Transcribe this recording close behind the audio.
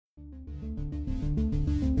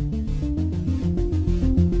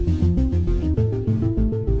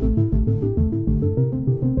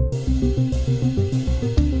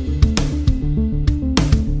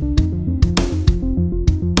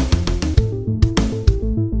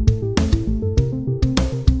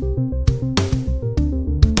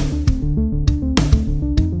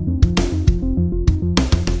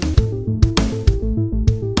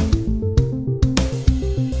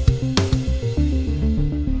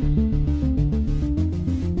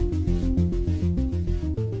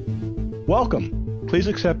Welcome. Please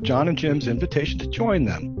accept John and Jim's invitation to join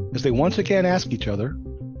them as they once again ask each other,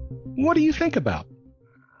 what do you think about?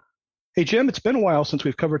 Hey, Jim, it's been a while since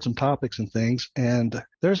we've covered some topics and things, and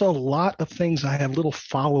there's a lot of things I have little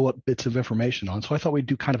follow-up bits of information on, so I thought we'd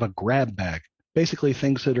do kind of a grab bag. Basically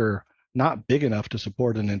things that are not big enough to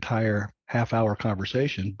support an entire half-hour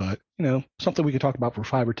conversation, but, something we could talk about for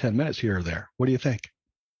 5 or 10 minutes here or there. What do you think?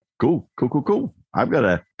 Cool. I've got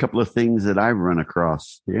a couple of things that I've run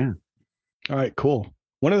across. Yeah. All right, cool.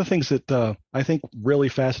 One of the things that I think really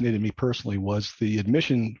fascinated me personally was the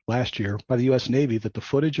admission last year by the U.S. Navy that the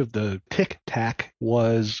footage of the Tic Tac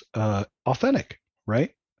was authentic,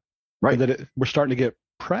 right? Right. And that we're starting to get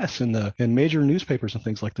press in major newspapers and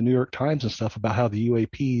things like the New York Times and stuff about how the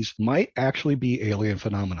UAPs might actually be alien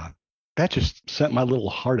phenomenon. That just sent my little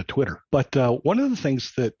heart to Twitter. But one of the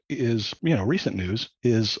things that is, recent news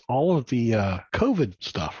is all of the COVID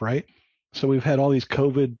stuff, right? So we've had all these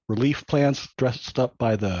COVID relief plans dressed up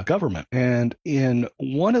by the government. And in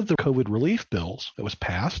one of the COVID relief bills that was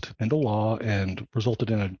passed into law and resulted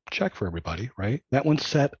in a check for everybody, right? That one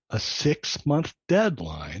set a 6-month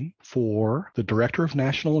deadline for the Director of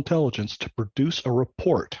National Intelligence to produce a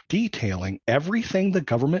report detailing everything the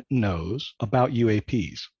government knows about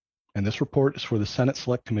UAPs. And this report is for the Senate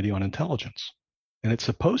Select Committee on Intelligence. And it's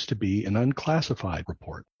supposed to be an unclassified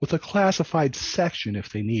report with a classified section if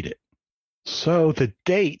they need it. So the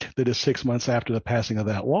date that is 6 months after the passing of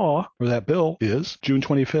that law or that bill is June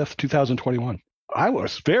 25th, 2021. I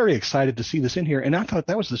was very excited to see this in here, and I thought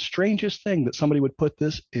that was the strangest thing that somebody would put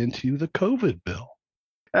this into the COVID bill.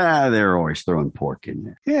 They're always throwing pork in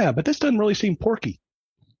there. Yeah, but this doesn't really seem porky.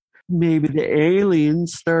 Maybe the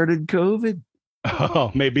aliens started COVID.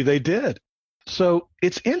 Oh, maybe they did. So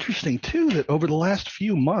it's interesting, too, that over the last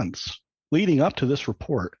few months leading up to this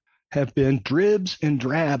report, have been dribs and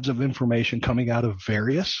drabs of information coming out of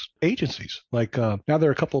various agencies. Like now there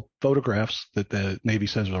are a couple of photographs that the Navy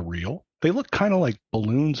says are real. They look kind of like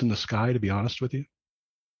balloons in the sky, to be honest with you.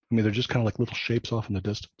 I mean, they're just kind of like little shapes off in the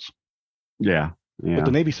distance. Yeah. But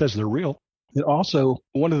the Navy says they're real. And also,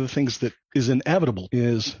 one of the things that is inevitable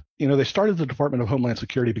is, they started the Department of Homeland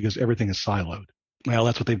Security because everything is siloed. Well,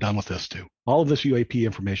 that's what they've done with this too. All of this UAP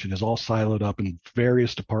information is all siloed up in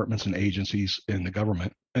various departments and agencies in the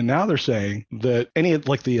government. And now they're saying that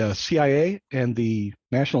the CIA and the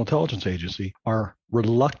National Intelligence Agency are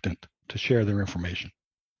reluctant to share their information.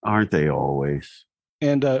 Aren't they always?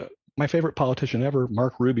 And my favorite politician ever,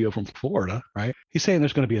 Mark Rubio from Florida, right? He's saying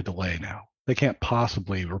there's going to be a delay now. They can't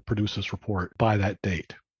possibly produce this report by that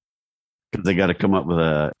date. Because they got to come up with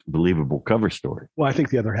a believable cover story. Well, I think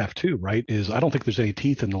the other half too, right, is I don't think there's any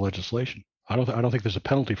teeth in the legislation. I don't think there's a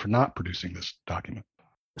penalty for not producing this document.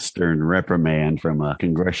 Stern reprimand from a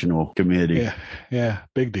congressional committee. Yeah,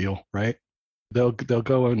 big deal, right? They'll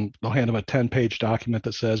go and they'll hand them a 10-page document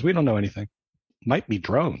that says we don't know anything. Might be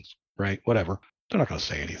drones, right? Whatever. They're not going to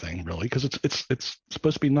say anything really because it's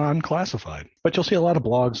supposed to be non-classified. But you'll see a lot of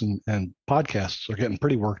blogs and podcasts are getting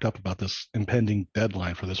pretty worked up about this impending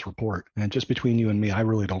deadline for this report. And just between you and me, I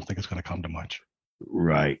really don't think it's going to come to much.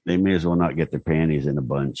 Right. They may as well not get their panties in a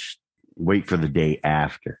bunch. Wait for the day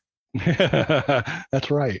after.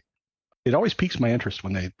 That's right. It always piques my interest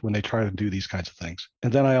when they try to do these kinds of things.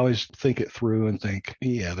 And then I always think it through and think,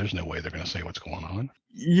 yeah, there's no way they're going to say what's going on.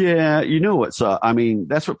 Yeah, you know what? So,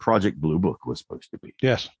 that's what Project Blue Book was supposed to be.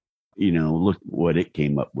 Yes. Look what it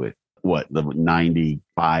came up with. What, the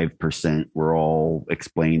 95% were all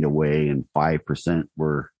explained away and 5%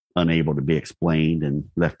 were unable to be explained and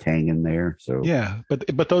left hanging there. So yeah,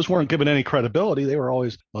 but those weren't given any credibility. They were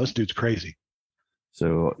always, well, this dude's crazy.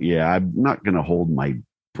 So, yeah, I'm not going to hold my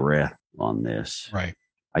breath on this. Right.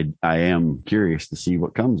 I am curious to see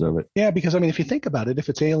what comes of it. Yeah, because, if you think about it, if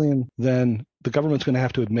it's alien, then the government's going to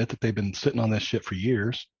have to admit that they've been sitting on this shit for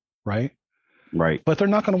years, right? Right. But they're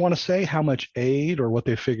not going to want to say how much aid or what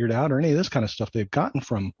they figured out or any of this kind of stuff they've gotten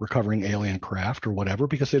from recovering alien craft or whatever,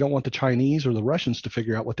 because they don't want the Chinese or the Russians to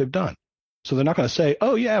figure out what they've done. So they're not going to say,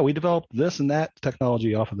 oh, yeah, we developed this and that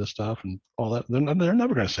technology off of this stuff and all that. They're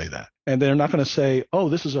never going to say that. And they're not going to say, oh,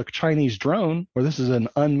 this is a Chinese drone or this is an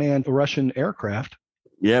unmanned Russian aircraft.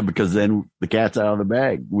 Yeah, because then the cat's out of the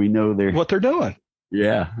bag. We know what they're doing.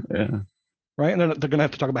 Yeah. Right? And they're going to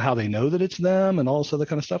have to talk about how they know that it's them and all this other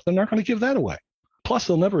kind of stuff. They're not going to give that away. Plus,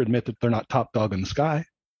 they'll never admit that they're not top dog in the sky.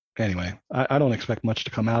 Anyway, I don't expect much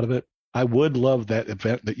to come out of it. I would love that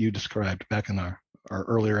event that you described back in our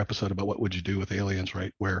earlier episode about what would you do with aliens,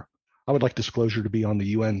 right? Where I would like disclosure to be on the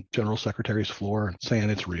UN General Secretary's floor and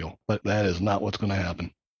saying it's real. But that is not what's going to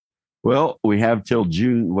happen. Well, we have till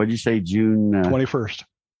June. What did you say? June 21st.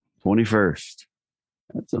 21st.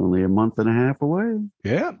 That's only a month and a half away.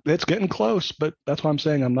 Yeah, it's getting close, but that's why I'm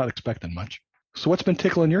saying I'm not expecting much. So what's been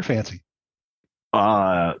tickling your fancy?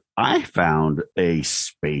 I found a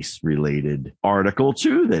space-related article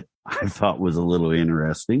too that I thought was a little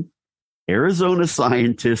interesting. Arizona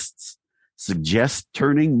scientists suggest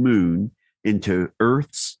turning moon into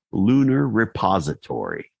Earth's lunar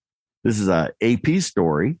repository. This is a AP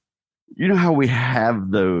story. You know how we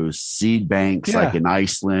have those seed banks like in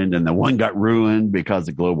Iceland, and the one got ruined because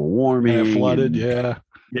of global warming. And it flooded,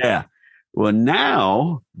 Yeah. Well,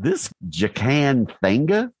 now this Jakan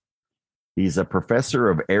Thanga, he's a professor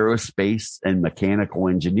of aerospace and mechanical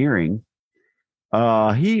engineering.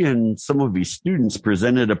 He and some of his students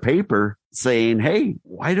presented a paper saying, hey,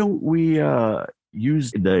 why don't we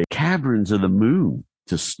use the caverns of the moon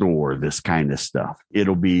to store this kind of stuff?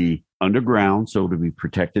 It'll be underground, so it'll be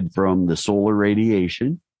protected from the solar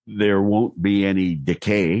radiation. There won't be any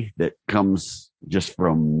decay that comes just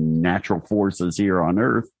from natural forces here on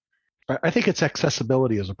Earth. I think its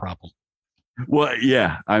accessibility is a problem. Well,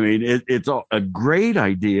 yeah. I mean, it's a great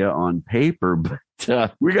idea on paper, but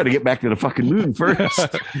we got to get back to the fucking moon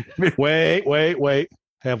first. Wait.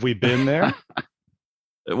 Have we been there?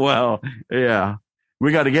 Well, yeah.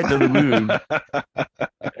 We got to get to the moon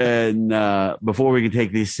and before we can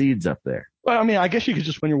take these seeds up there. Well, I mean, I guess you could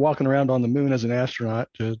just, when you're walking around on the moon as an astronaut,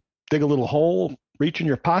 just dig a little hole, reach in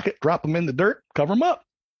your pocket, drop them in the dirt, cover them up.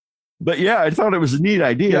 But yeah, I thought it was a neat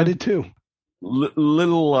idea. Yeah, I did too. A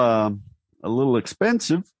little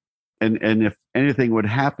expensive, and if anything would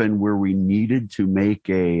happen where we needed to make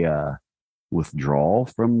a withdrawal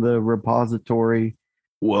from the repository,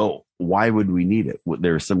 well, why would we need it?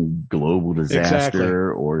 There's some global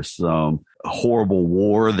disaster or some horrible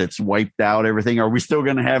war that's wiped out everything. Are we still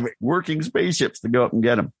going to have working spaceships to go up and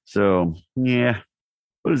get them? So yeah,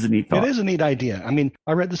 what is a neat thought? It is a neat idea. I mean,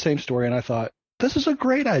 I read the same story and I thought, this is a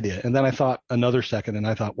great idea. And then I thought another second and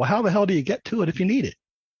I thought, well, how the hell do you get to it if you need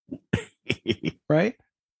it? Right?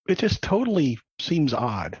 It just totally seems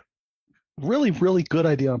odd. Really, really good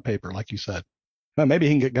idea on paper, like you said. Well, maybe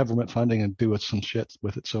he can get government funding and do some shit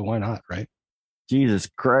with it. So why not, right? Jesus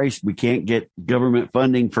Christ, we can't get government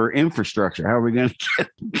funding for infrastructure. How are we going to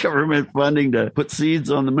get government funding to put seeds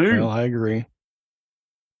on the moon? Well, I agree.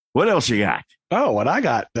 What else you got? Oh, what I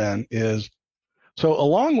got then is, so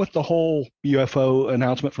along with the whole UFO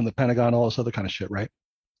announcement from the Pentagon, all this other kind of shit, right?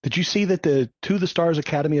 Did you see that the To the Stars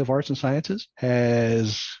Academy of Arts and Sciences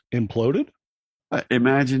has imploded?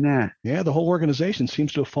 Imagine that. Yeah, the whole organization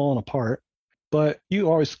seems to have fallen apart, but you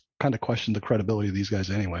always kind of question the credibility of these guys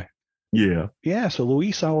anyway. Yeah. Yeah, so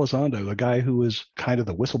Luis Elizondo, the guy who was kind of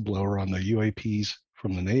the whistleblower on the UAPs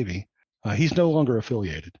from the Navy, he's no longer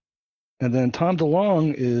affiliated. And then Tom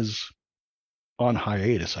DeLonge is on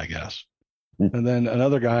hiatus, I guess. And then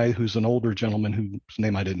another guy who's an older gentleman whose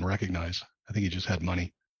name I didn't recognize. I think he just had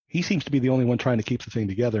money. He seems to be the only one trying to keep the thing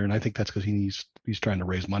together, and I think that's because he's trying to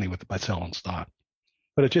raise money with it by selling stock.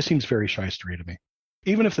 But it just seems very shystery to me.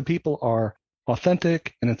 Even if the people are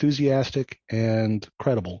authentic and enthusiastic and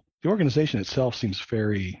credible, the organization itself seems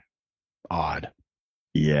very odd.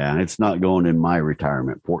 Yeah, it's not going in my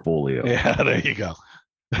retirement portfolio. Yeah, there you go.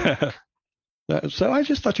 So I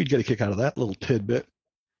just thought you'd get a kick out of that little tidbit.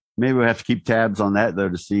 Maybe we'll have to keep tabs on that, though,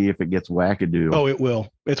 to see if it gets wackadoodle. Oh, it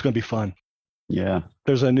will. It's going to be fun. Yeah.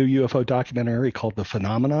 There's a new UFO documentary called The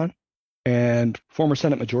Phenomenon, and former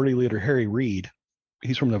Senate Majority Leader Harry Reid,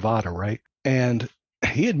 he's from Nevada, right? And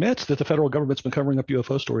he admits that the federal government's been covering up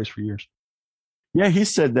UFO stories for years. Yeah, he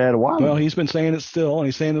said that a while ago. Well, he's been saying it still, and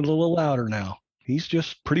he's saying it a little louder now. He's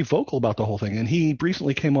just pretty vocal about the whole thing. And he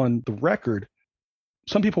recently came on the record.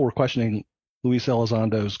 Some people were questioning Luis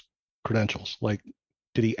Elizondo's credentials. Like,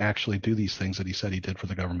 did he actually do these things that he said he did for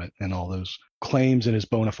the government and all those claims in his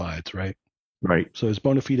bona fides, right? Right. So his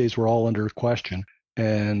bona fides were all under question.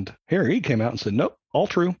 And Harry Reid came out and said, nope, all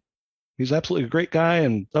true. He's absolutely a great guy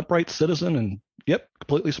and upright citizen, and yep,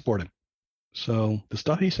 completely support him. So the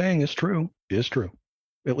stuff he's saying is true,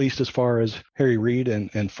 at least as far as Harry Reid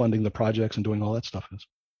and funding the projects and doing all that stuff is.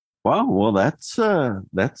 Wow, well, that's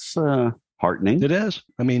heartening. It is.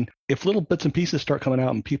 I mean, if little bits and pieces start coming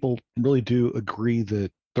out and people really do agree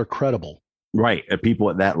that they're credible. Right,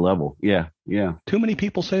 people at that level. Yeah. Too many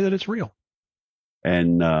people say that it's real.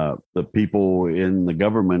 And the people in the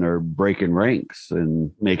government are breaking ranks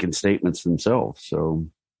and making statements themselves. So,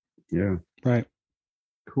 yeah. Right.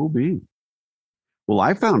 Cool bean. Well,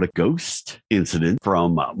 I found a ghost incident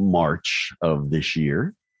from March of this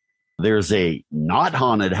year. There's a not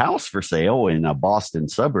haunted house for sale in a Boston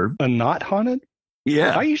suburb. A not haunted?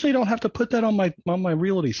 Yeah. I usually don't have to put that on my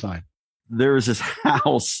realty sign. There's this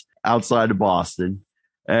house outside of Boston.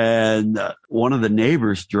 And one of the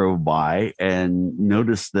neighbors drove by and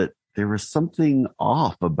noticed that there was something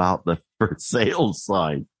off about the for sale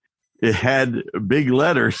sign. It had big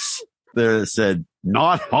letters that said,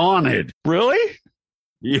 "Not haunted." Really?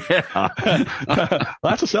 Yeah.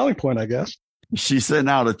 That's a selling point, I guess. She sent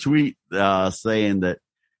out a tweet saying that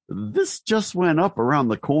this just went up around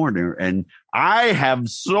the corner and I have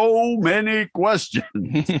so many questions.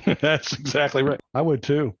 That's exactly right. I would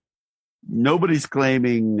too. Nobody's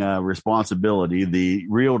claiming responsibility. The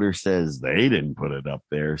realtor says they didn't put it up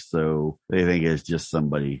there, so they think it's just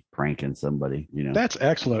somebody pranking somebody, you know. That's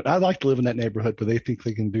excellent. I'd like to live in that neighborhood, but they think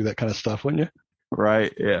they can do that kind of stuff, wouldn't you?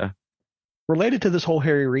 Right, yeah. Related to this whole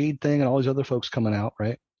Harry Reid thing and all these other folks coming out,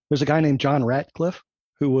 right? There's a guy named John Ratcliffe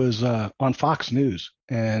who was on Fox News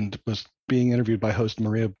and was being interviewed by host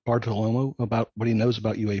Maria Bartiromo about what he knows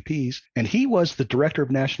about UAPs. And he was the director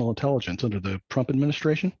of national intelligence under the Trump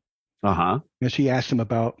administration. Uh-huh. And she asked him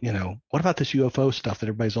about, what about this UFO stuff that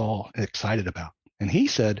everybody's all excited about? And he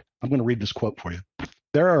said, I'm going to read this quote for you.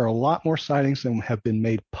 There are a lot more sightings than have been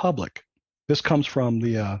made public. This comes from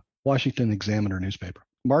the Washington Examiner newspaper,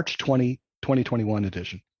 March 20, 2021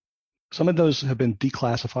 edition. Some of those have been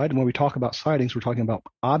declassified. And when we talk about sightings, we're talking about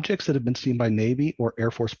objects that have been seen by Navy or Air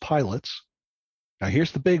Force pilots. Now,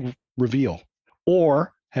 here's the big reveal.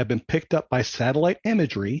 Or have been picked up by satellite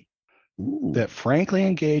imagery that frankly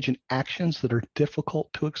engage in actions that are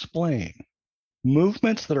difficult to explain.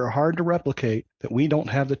 Movements that are hard to replicate that we don't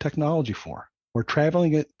have the technology for. We're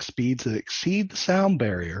traveling at speeds that exceed the sound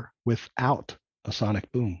barrier without a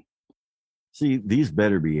sonic boom. See, these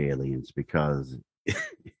better be aliens because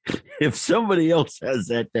if somebody else has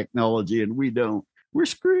that technology and we don't, we're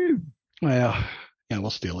screwed. Well, yeah,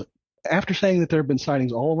 we'll steal it. After saying that there have been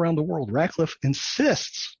sightings all around the world, Ratcliffe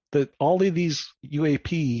insists that all of these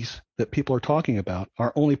UAPs that people are talking about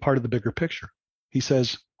are only part of the bigger picture. He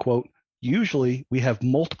says, quote, usually we have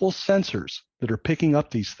multiple sensors that are picking up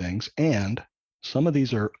these things, and some of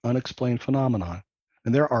these are unexplained phenomena.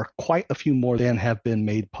 And there are quite a few more than have been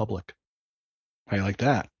made public. How you like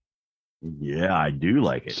that? Yeah, I do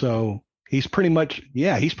like it. So he's pretty much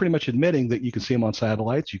admitting that you can see them on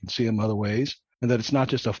satellites, you can see them other ways, and that it's not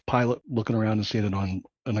just a pilot looking around and seeing it on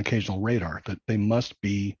an occasional radar, that they must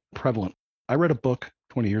be prevalent. I read a book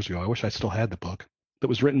 20 years ago. I wish I still had the book, that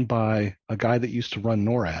was written by a guy that used to run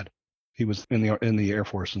NORAD. He was in the Air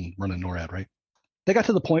Force and running NORAD, right? They got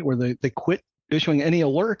to the point where they quit issuing any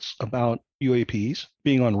alerts about UAPs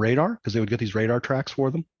being on radar, because they would get these radar tracks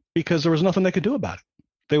for them, because there was nothing they could do about it.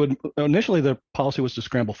 They would initially, the policy was to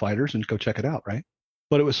scramble fighters and go check it out, right?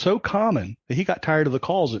 But it was so common that he got tired of the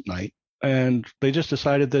calls at night, and they just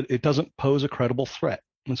decided that it doesn't pose a credible threat.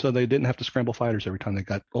 And so they didn't have to scramble fighters every time they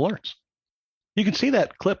got alerts. You can see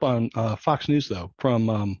that clip on Fox News, though,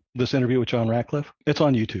 from this interview with John Ratcliffe. It's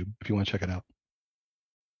on YouTube if you want to check it out.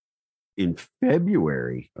 In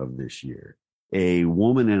February of this year, a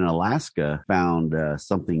woman in Alaska found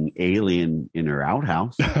something alien in her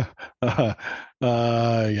outhouse. Yeah,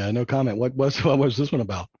 no comment. What was this one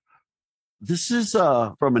about? This is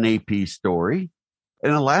from an AP story. An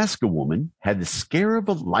Alaska woman had the scare of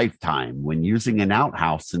a lifetime when using an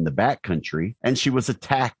outhouse in the backcountry, and she was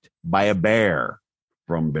attacked by a bear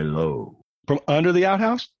from below. From under the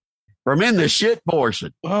outhouse? From in the shit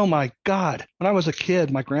portion. Oh my God. When I was a kid,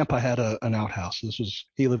 my grandpa had an outhouse.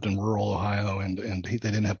 He lived in rural Ohio, and they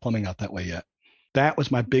didn't have plumbing out that way yet. That was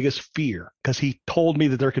my biggest fear, because he told me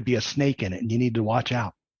that there could be a snake in it and you need to watch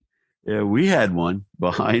out. Yeah, we had one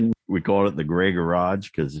behind, we called it the gray garage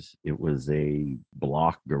because it was a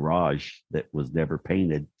block garage that was never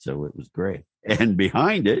painted, so it was gray. And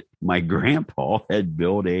behind it, my grandpa had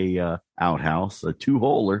built a outhouse, a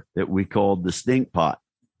two-holer that we called the stink pot.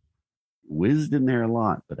 Whizzed in there a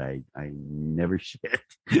lot, but I never shit.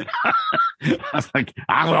 I was like,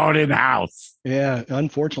 I want it in the house. Yeah,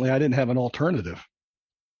 unfortunately, I didn't have an alternative.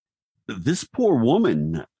 This poor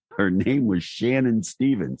woman, her name was Shannon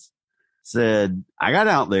Stevens, said, I got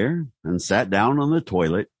out there and sat down on the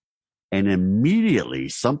toilet, and immediately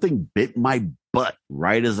something bit my butt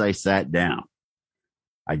right as I sat down.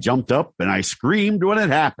 I jumped up and I screamed when it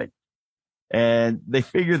happened. And they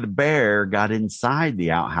figure the bear got inside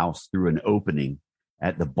the outhouse through an opening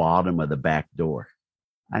at the bottom of the back door.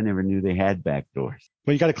 I never knew they had back doors.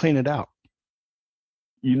 Well, you got to clean it out.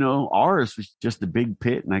 You know, ours was just a big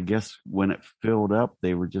pit, and I guess when it filled up,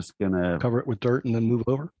 they were just going to cover it with dirt and then move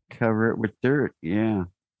over. Cover it with dirt, yeah.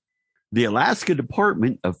 The Alaska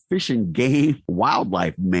Department of Fish and Game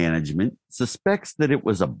Wildlife Management suspects that it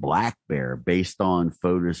was a black bear based on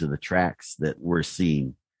photos of the tracks that were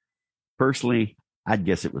seen. Personally, I'd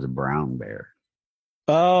guess it was a brown bear.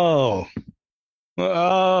 Oh,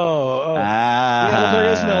 Oh, yeah. Well,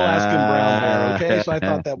 there is an Alaskan brown bear. Okay, so I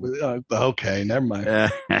thought that was okay. Never mind.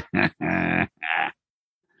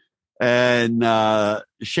 And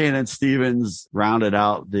Shannon Stevens rounded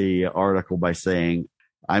out the article by saying,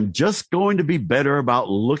 I'm just going to be better about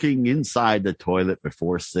looking inside the toilet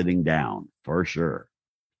before sitting down, for sure.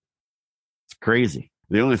 It's crazy.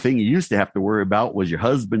 The only thing you used to have to worry about was your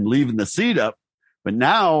husband leaving the seat up. But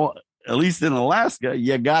now, at least in Alaska,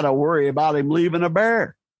 you got to worry about him leaving a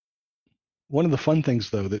bear. One of the fun things,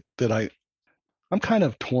 though, that I'm kind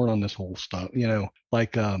of torn on this whole stuff,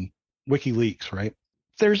 like WikiLeaks, right?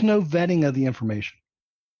 There's no vetting of the information,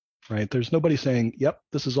 right? There's nobody saying, yep,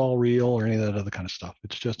 this is all real or any of that other kind of stuff.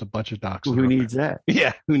 It's just a bunch of docs. Who needs that?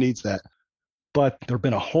 Yeah, who needs that? But there have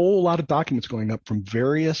been a whole lot of documents going up from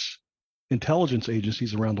various intelligence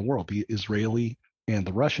agencies around the world, the Israeli and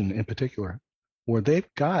the Russian in particular, where they've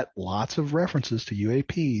got lots of references to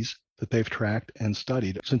UAPs that they've tracked and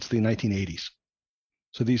studied since the 1980s.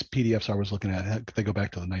 So these PDFs I was looking at, they go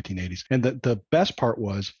back to the 1980s. And the best part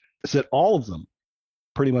is that all of them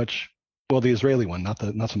pretty much, well, the Israeli one, not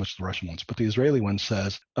so much the Russian ones, but the Israeli one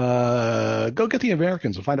says, go get the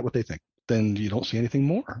Americans and find out what they think. Then you don't see anything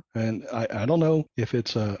more. And I don't know if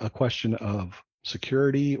it's a question of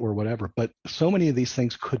security or whatever, but so many of these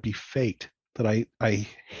things could be faked that I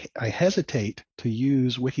hesitate to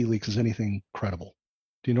use WikiLeaks as anything credible.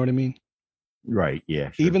 Do you know what I mean? Right.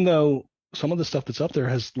 Yeah. Sure. Even though some of the stuff that's up there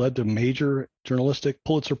has led to major journalistic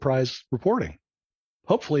Pulitzer Prize reporting.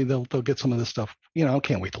 Hopefully they'll get some of this stuff. I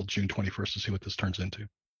can't wait till June 21st to see what this turns into.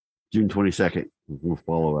 June 22nd. We'll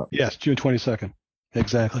follow up. Yes, June 22nd.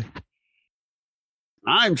 Exactly.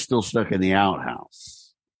 I'm still stuck in the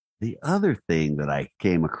outhouse. The other thing that I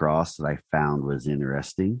came across that I found was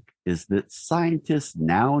interesting is that scientists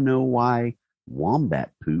now know why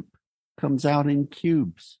wombat poop comes out in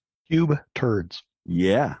cubes. Cube turds.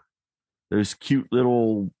 Yeah. Those cute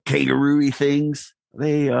little kangaroo-y things,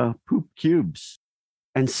 they poop cubes.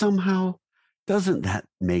 And somehow, doesn't that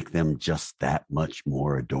make them just that much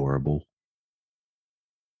more adorable?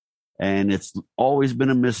 And it's always been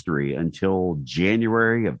a mystery until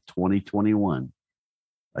January of 2021.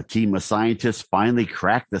 A team of scientists finally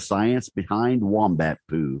cracked the science behind wombat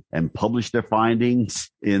poo and published their findings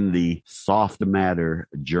in the Soft Matter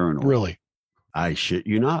journal. Really? I shit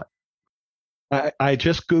you not. I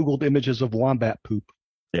just Googled images of wombat poop.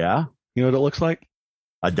 Yeah? You know what it looks like?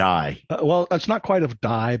 A dye. Well, it's not quite a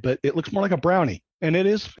dye, but it looks more like a brownie. And it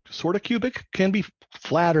is sort of cubic, can be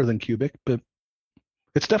flatter than cubic, but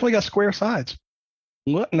it's definitely got square sides.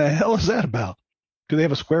 What in the hell is that about? Do they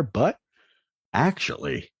have a square butt?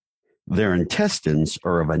 Actually, their intestines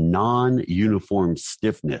are of a non-uniform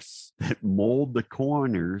stiffness that mold the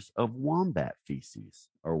corners of wombat feces,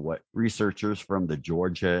 or what researchers from the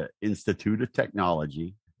Georgia Institute of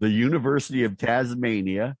Technology, the University of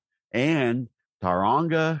Tasmania, and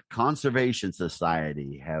Taronga Conservation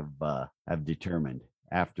Society have determined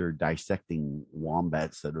after dissecting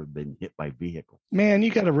wombats that have been hit by vehicles. Man,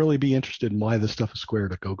 you got to really be interested in why this stuff is square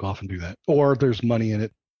to go off and do that. Or there's money in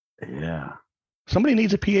it. Yeah. Somebody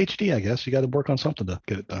needs a PhD, I guess. You got to work on something to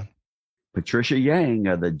get it done. Patricia Yang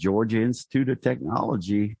of the Georgia Institute of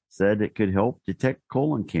Technology said it could help detect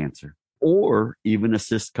colon cancer or even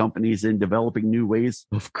assist companies in developing new ways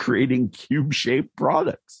of creating cube-shaped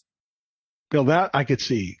products. Bill, that I could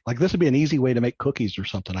see. Like this would be an easy way to make cookies or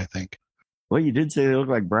something, I think. Well, you did say they look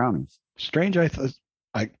like brownies. Strange,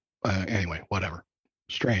 anyway, whatever.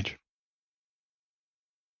 Strange.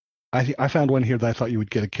 I found one here that I thought you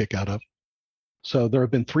would get a kick out of. So there have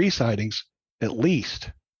been 3 sightings, at least,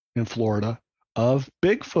 in Florida, of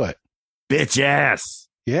Bigfoot. Bitch ass.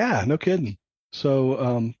 Yeah, no kidding.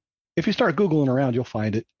 So if you start Googling around, you'll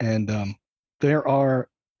find it. And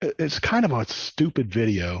it's kind of a stupid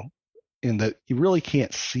video in that you really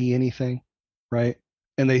can't see anything, right?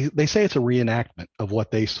 And they say it's a reenactment of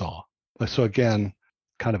what they saw. So again,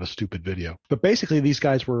 kind of a stupid video. But basically, these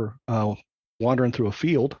guys were wandering through a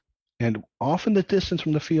field, and off in the distance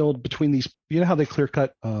from the field between these, you know how they clear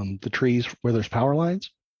cut the trees where there's power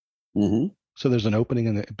lines? Mm-hmm. So there's an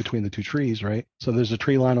opening between the 2 trees, right? So there's a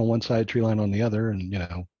tree line on one side, tree line on the other, and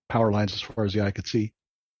power lines as far as the eye could see.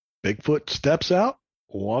 Bigfoot steps out,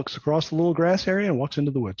 walks across the little grass area, and walks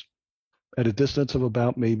into the woods at a distance of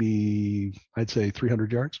about maybe, I'd say,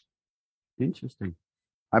 300 yards. Interesting.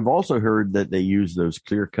 I've also heard that they use those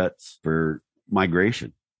clear cuts for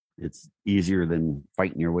migration. It's easier than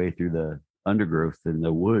fighting your way through the undergrowth in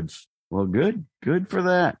the woods. Well, good for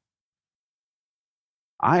that.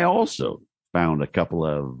 I also found a couple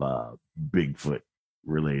of Bigfoot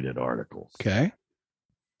related articles. Okay.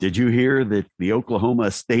 Did you hear that the Oklahoma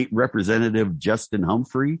State Representative Justin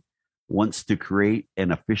Humphrey wants to create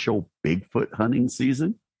an official Bigfoot hunting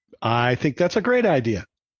season? I think that's a great idea.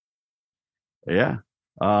 Yeah.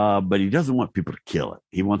 But he doesn't want people to kill it.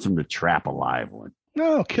 He wants them to trap a live one.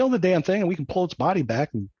 No, kill the damn thing and we can pull its body back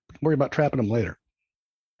and worry about trapping them later.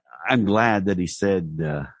 I'm glad that he said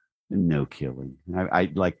no killing. I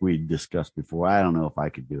like we discussed before. I don't know if I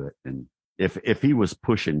could do it. And if he was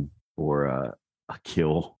pushing for a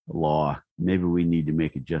kill law, maybe we need to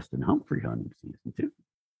make a Justin Humphrey hunting season too.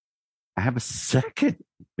 I have a second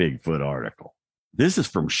Bigfoot article. This is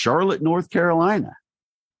from Charlotte, North Carolina.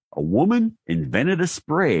 A woman invented a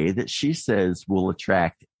spray that she says will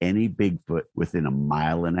attract any Bigfoot within 1.5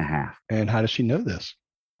 miles. And how does she know this?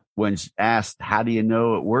 When asked, how do you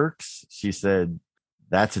know it works? She said,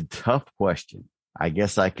 that's a tough question. I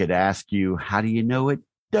guess I could ask you, how do you know it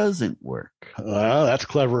doesn't work? Well, that's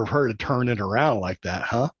clever of her to turn it around like that,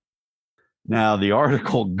 huh? Now, the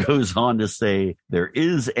article goes on to say there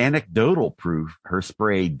is anecdotal proof her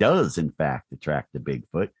spray does, in fact, attract the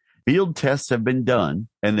Bigfoot. Field tests have been done,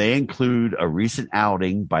 and they include a recent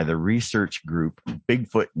outing by the research group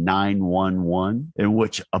Bigfoot 911, in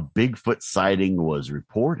which a Bigfoot sighting was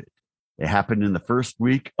reported. It happened in the first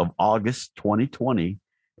week of August 2020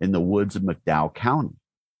 in the woods of McDowell County,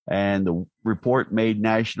 and the report made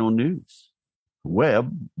national news.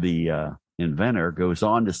 Webb, the inventor, goes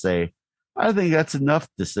on to say, I think that's enough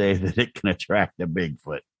to say that it can attract a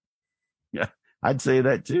Bigfoot. Yeah, I'd say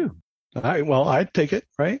that too. Well, I'd take it,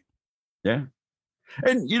 right? Yeah.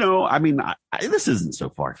 And, I mean, this isn't so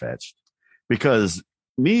far-fetched because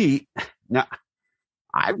now,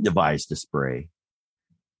 I've devised a spray.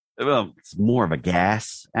 Well, it's more of a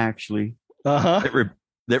gas, actually,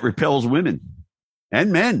 that repels women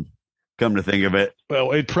and men, come to think of it.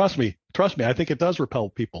 Well, trust me, I think it does repel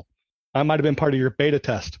people. I might have been part of your beta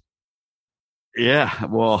test. Yeah,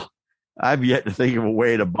 well, I've yet to think of a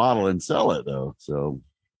way to bottle and sell it, though, so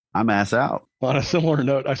I'm ass out. On a similar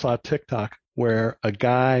note, I saw a TikTok where a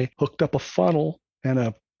guy hooked up a funnel and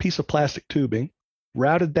a piece of plastic tubing,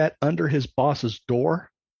 routed that under his boss's door,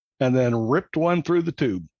 and then ripped one through the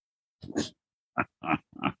tube.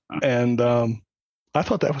 And I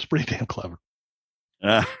thought that was pretty damn clever.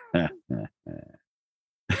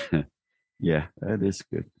 Yeah, that is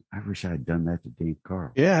good. I wish I had done that to Dave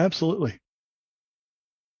Carl. Yeah, absolutely.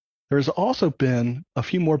 There's also been a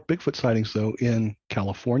few more Bigfoot sightings, though, in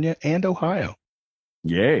California and Ohio.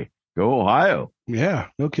 Yay. Go Ohio. Yeah,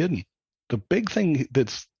 no kidding. The big thing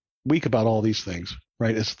that's weak about all these things,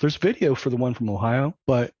 right, is there's video for the one from Ohio,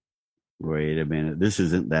 but... Wait a minute. This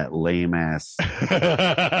isn't that lame-ass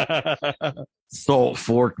Salt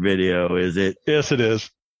Fork video, is it? Yes, it is.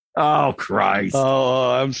 Oh, Christ.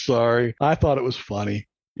 Oh, I'm sorry. I thought it was funny.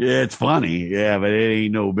 Yeah, it's funny. Yeah, but it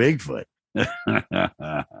ain't no Bigfoot.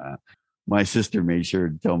 My sister made sure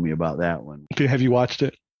to tell me about that one. Have you watched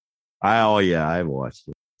it? Yeah, I watched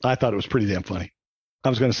it. I thought it was pretty damn funny. I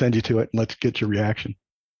was going to send you to it and let's get your reaction.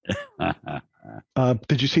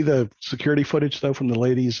 Did you see the security footage, though, from the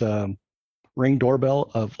lady's Ring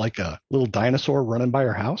doorbell of like a little dinosaur running by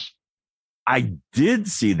her house? I did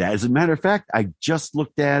see that. As a matter of fact, I just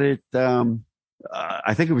looked at it.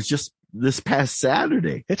 I think it was just this past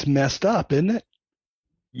Saturday. It's messed up, isn't it?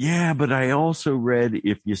 Yeah, but I also read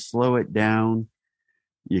if you slow it down,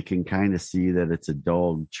 you can kind of see that it's a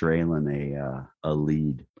dog trailing a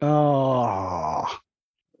lead. Oh,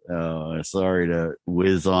 sorry to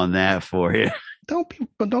whiz on that for you. Don't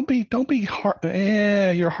be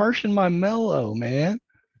you're harshing my mellow, man.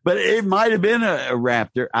 But it might have been a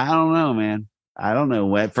raptor. I don't know, man. I don't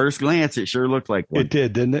know. At first glance, it sure looked like one. It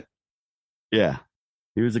did, didn't it? Yeah.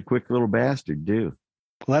 He was a quick little bastard, too.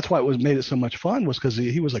 Well, that's why it made it so much fun, was because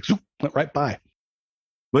he was like, zoop, went right by.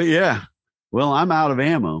 But yeah, well, I'm out of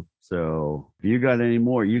ammo. So if you got any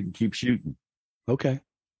more, you can keep shooting. Okay.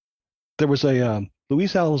 There was a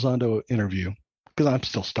Luis Elizondo interview, because I'm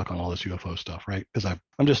still stuck on all this UFO stuff, right? Because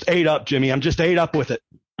I'm just ate up, Jimmy. I'm just ate up with it.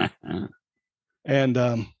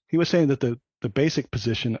 And he was saying that the basic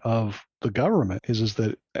position of the government is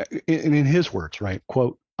that, in his words, right,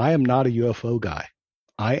 quote, I am not a UFO guy.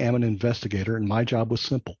 I am an investigator, and my job was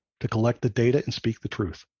simple: to collect the data and speak the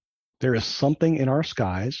truth. There is something in our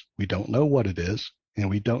skies. We don't know what it is, and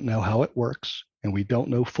we don't know how it works, and we don't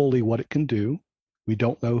know fully what it can do. We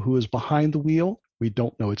don't know who is behind the wheel. We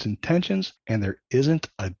don't know its intentions, and there isn't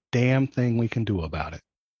a damn thing we can do about it.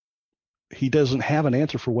 He doesn't have an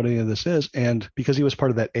answer for what any of this is, and because he was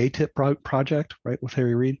part of that ATIP project, right, with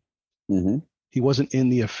Harry Reid, He wasn't in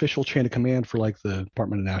the official chain of command for like the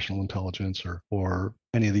Department of National Intelligence or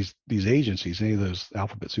any of these agencies, any of those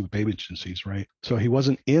alphabet soup agencies, right? So he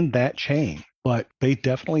wasn't in that chain, but they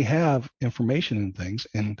definitely have information and things.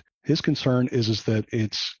 And his concern is that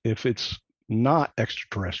if it's not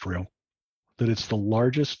extraterrestrial, that it's the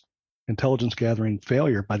largest intelligence gathering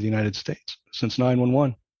failure by the United States since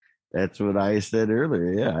 9/11. That's what I said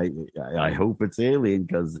earlier. Yeah, I hope it's alien,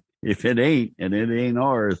 because if it ain't, and it ain't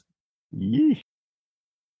ours, yee.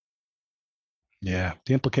 Yeah,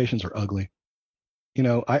 the implications are ugly. You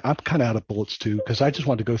know, I'm kind of out of bullets too, because I just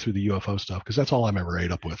wanted to go through the UFO stuff because that's all I'm ever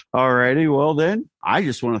ate up with. All righty. Well, then, I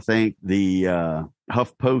just want to thank the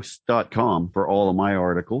HuffPost.com for all of my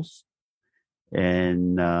articles.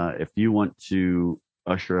 And if you want to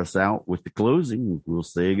usher us out with the closing, we'll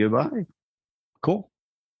say goodbye. Cool.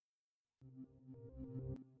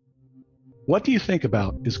 What Do You Think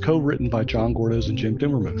About is co-written by John Gordos and Jim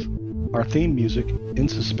Dimmermuth. Our theme music, In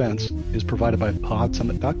Suspense, is provided by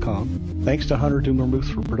podsummit.com. Thanks to Hunter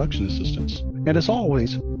Dimmermuth for production assistance. And as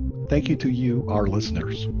always, thank you to you, our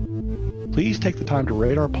listeners. Please take the time to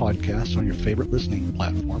rate our podcast on your favorite listening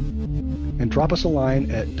platform and drop us a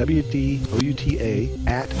line at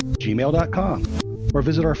wdouta@gmail.com or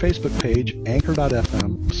visit our Facebook page,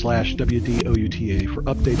 anchor.fm/wdouta for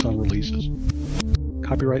updates on releases.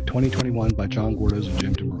 Copyright 2021 by John Gordos and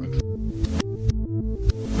Jim Dimmermuth.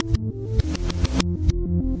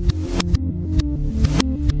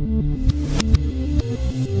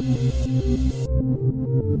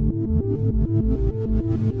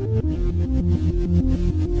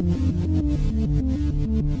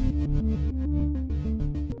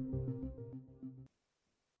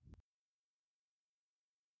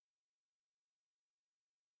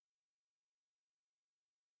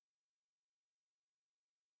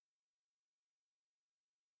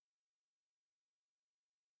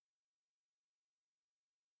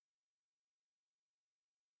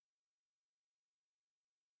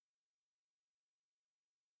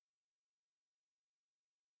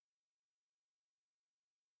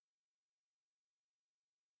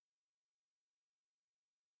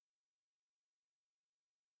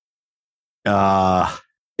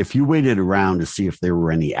 If you waited around to see if there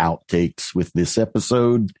were any outtakes with this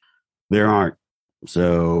episode, there aren't.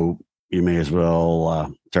 So you may as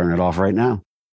well turn it off right now.